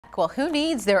back. Well, who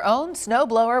needs their own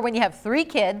snowblower when you have 3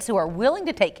 kids who are willing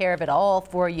to take care of it all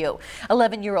for you?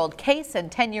 11-year-old Case and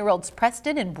 10-year-olds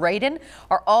Preston and Brayden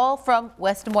are all from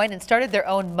West Des Moines and started their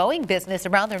own mowing business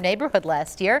around their neighborhood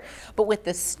last year. But with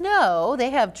the snow, they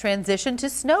have transitioned to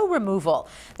snow removal.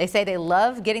 They say they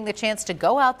love getting the chance to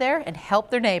go out there and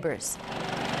help their neighbors.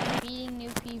 Meeting new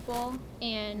people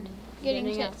and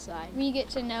we get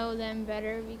to know them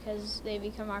better because they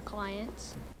become our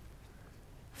clients.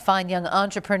 Fine young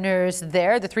entrepreneurs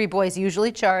there. The 3 boys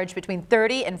usually charge between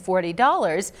 $30 and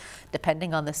 $40,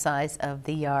 depending on the size of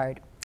the yard.